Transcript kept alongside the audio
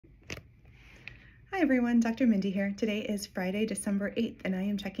Hi everyone, Dr. Mindy here. Today is Friday, December 8th, and I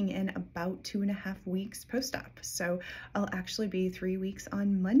am checking in about 2.5 weeks post-op. So I'll actually be 3 weeks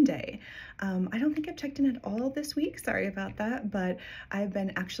on Monday. I don't think I've checked in at all this week, sorry about that, but I've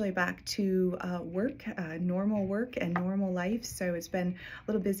been actually back to normal work and normal life. So it's been a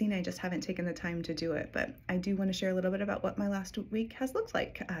little busy and I just haven't taken the time to do it. But I do want to share a little bit about what my last week has looked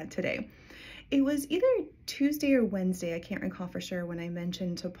like today. It was either Tuesday or Wednesday, I can't recall for sure, when I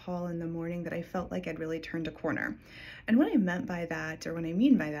mentioned to Paul in the morning that I felt like I'd really turned a corner. And what I meant by that, or what I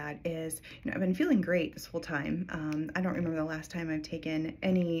mean by that is, I've been feeling great this whole time. I don't remember the last time I've taken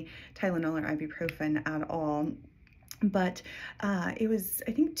any Tylenol or ibuprofen at all. But it was,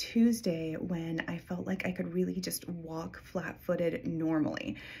 I think, Tuesday when I felt like I could really just walk flat-footed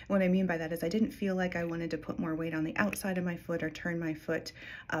normally. What I mean by that is I didn't feel like I wanted to put more weight on the outside of my foot or turn my foot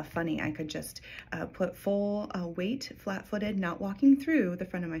funny. I could just put full weight flat-footed, not walking through the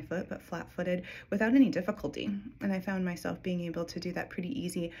front of my foot, but flat-footed without any difficulty. And I found myself being able to do that pretty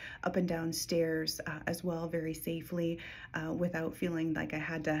easy up and down stairs as well, very safely, without feeling like I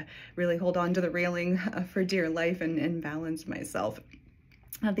had to really hold on to the railing for dear life and balance myself.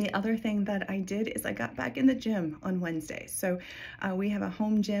 The other thing that I did is I got back in the gym on Wednesday. So we have a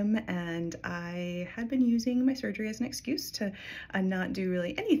home gym and I had been using my surgery as an excuse to not do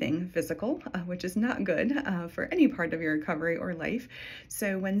really anything physical, which is not good for any part of your recovery or life.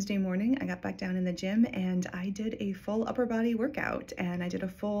 So Wednesday morning, I got back down in the gym and I did a full upper body workout, and I did a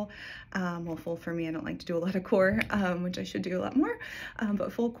full, well, full for me, I don't like to do a lot of core, which I should do a lot more,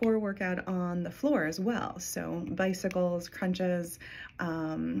 but full core workout on the floor as well. So bicycles, crunches,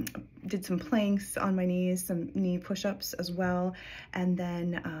 did some planks on my knees, some knee push-ups as well. And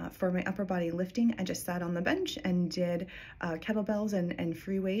then for my upper body lifting, I just sat on the bench and did kettlebells and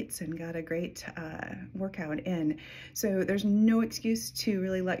free weights and got a great workout in. So there's no excuse to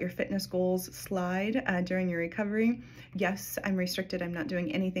really let your fitness goals slide during your recovery. Yes, I'm restricted. I'm not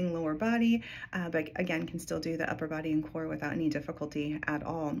doing anything lower body, but again, can still do the upper body and core without any difficulty at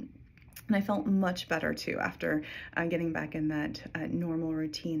all. And I felt much better too after getting back in that normal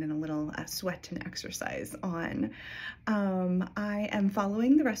routine and a little sweat and exercise on. I am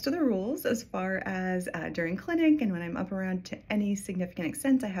following the rest of the rules as far as during clinic and when I'm up around to any significant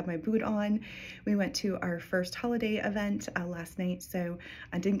extent. I have my boot on. We went to our first holiday event last night, so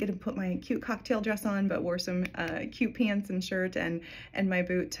I didn't get to put my cute cocktail dress on, but wore some cute pants and shirt and my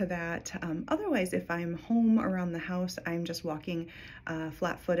boot to that. Otherwise, if I'm home around the house, I'm just walking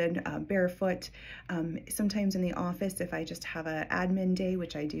flat-footed, barefoot. Sometimes in the office, if I just have an admin day,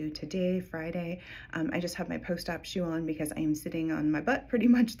 which I do today, Friday, I just have my post-op shoe on because I'm sitting on my butt pretty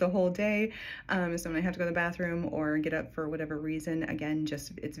much the whole day. So when I have to go to the bathroom or get up for whatever reason, again,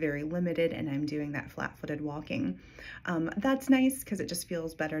 just it's very limited and I'm doing that flat-footed walking. That's nice because it just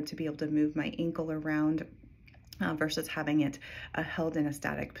feels better to be able to move my ankle around versus having it held in a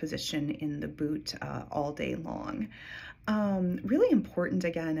static position in the boot all day long. Really important,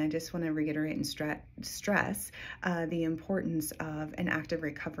 again, I just want to reiterate and stress the importance of an active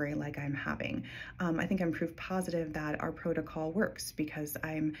recovery like I'm having. I think I'm proof positive that our protocol works because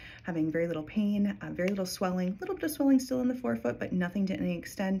I'm having very little pain, very little swelling, a little bit of swelling still in the forefoot, but nothing to any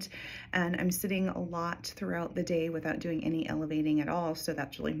extent. And I'm sitting a lot throughout the day without doing any elevating at all. So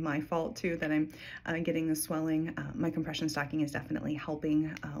that's really my fault too, that I'm getting the swelling. My compression stocking is definitely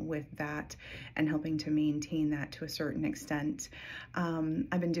helping with that and helping to maintain that to a certain extent.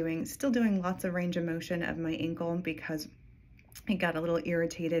 I've been still doing lots of range of motion of my ankle because it got a little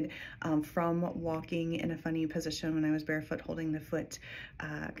irritated from walking in a funny position when I was barefoot holding the foot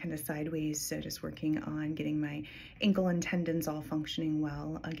kind of sideways. So just working on getting my ankle and tendons all functioning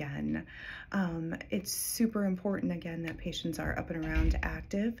well again. It's super important, again, that patients are up and around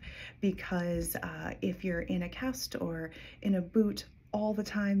active because if you're in a cast or in a boot all the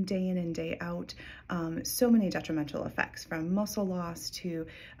time, day in and day out, so many detrimental effects, from muscle loss to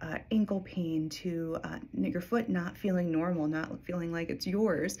ankle pain to your foot not feeling normal, not feeling like it's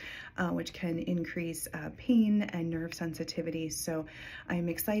yours, which can increase pain and nerve sensitivity. So I'm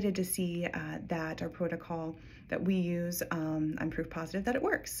excited to see that our protocol that we use, I'm proof positive that it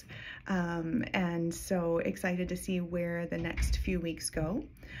works. And so excited to see where the next few weeks go.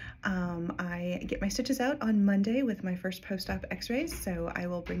 I get my stitches out on Monday with my first post-op x-rays, so I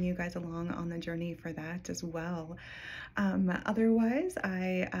will bring you guys along on the journey for that as well. Otherwise,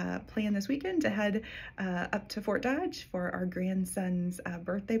 I plan this weekend to head up to Fort Dodge for our grandson's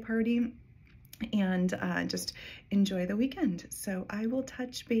birthday party. and just enjoy the weekend. So I will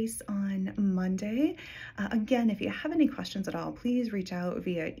touch base on Monday. Again, if you have any questions at all, please reach out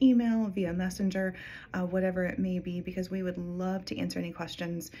via email, via messenger, whatever it may be, because we would love to answer any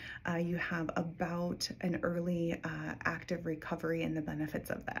questions you have about an early active recovery and the benefits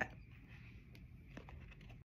of that.